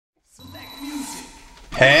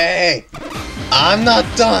Hey! I'm not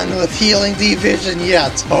done with healing division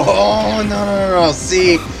yet. Oh, no.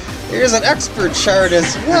 See, here's an expert chart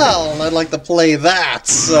as well, and I'd like to play that,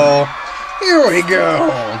 so here we go.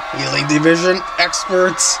 Healing division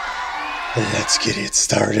experts. Let's get it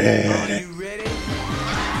started. Are you ready?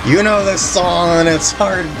 You know this song and its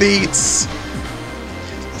heartbeats.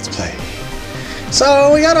 Let's play.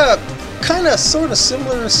 So we got a kind of sort of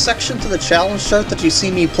similar section to the challenge chart that you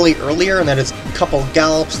see me play earlier, and then it's a couple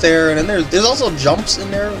gallops there, and then there's also jumps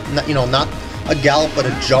in there. Not a gallop but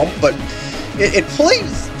a jump, but it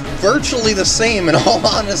plays virtually the same in all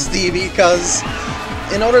honesty, because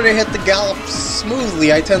in order to hit the gallop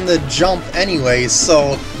smoothly, I tend to jump anyways,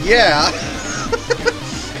 so yeah.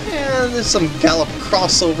 And there's some gallop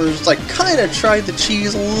crossovers. I kind of tried to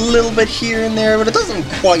cheese a little bit here and there, but it doesn't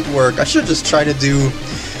quite work. I should just try to do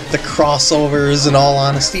the crossovers, in all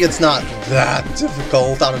honesty. It's not that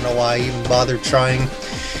difficult. I don't know why I even bothered trying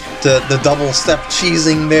the double step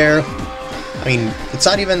cheesing there. I mean, it's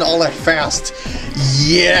not even all that fast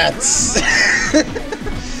yet.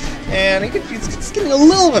 And it's getting a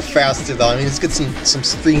little bit faster though. I mean, let's get some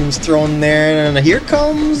streams thrown there, and here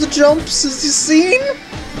comes the jumps, as you've seen.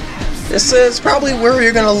 This is probably where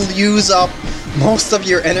you're gonna use up most of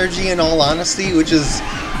your energy, in all honesty, which is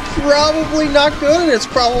probably not good, and it's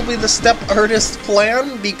probably the step artist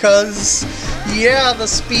plan, because yeah, the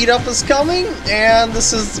speed up is coming, and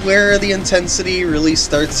this is where the intensity really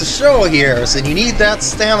starts to show here. So you need that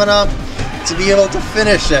stamina to be able to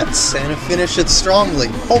finish it, and finish it strongly,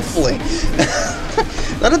 hopefully.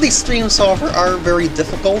 None of these streams, however, are very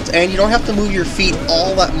difficult, and you don't have to move your feet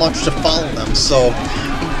all that much to follow them, so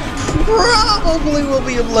you probably will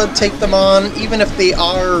be able to take them on, even if they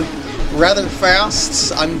are rather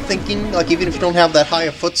fast. I'm thinking, like, even if you don't have that high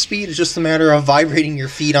a foot speed, it's just a matter of vibrating your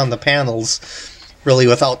feet on the panels, really,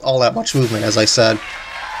 without all that much movement, as I said.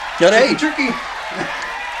 But hey, Tricky.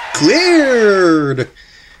 Cleared!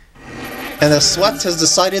 And the sweat has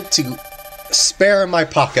decided to spare my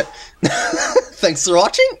pocket. Thanks for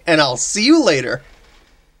watching, and I'll see you later.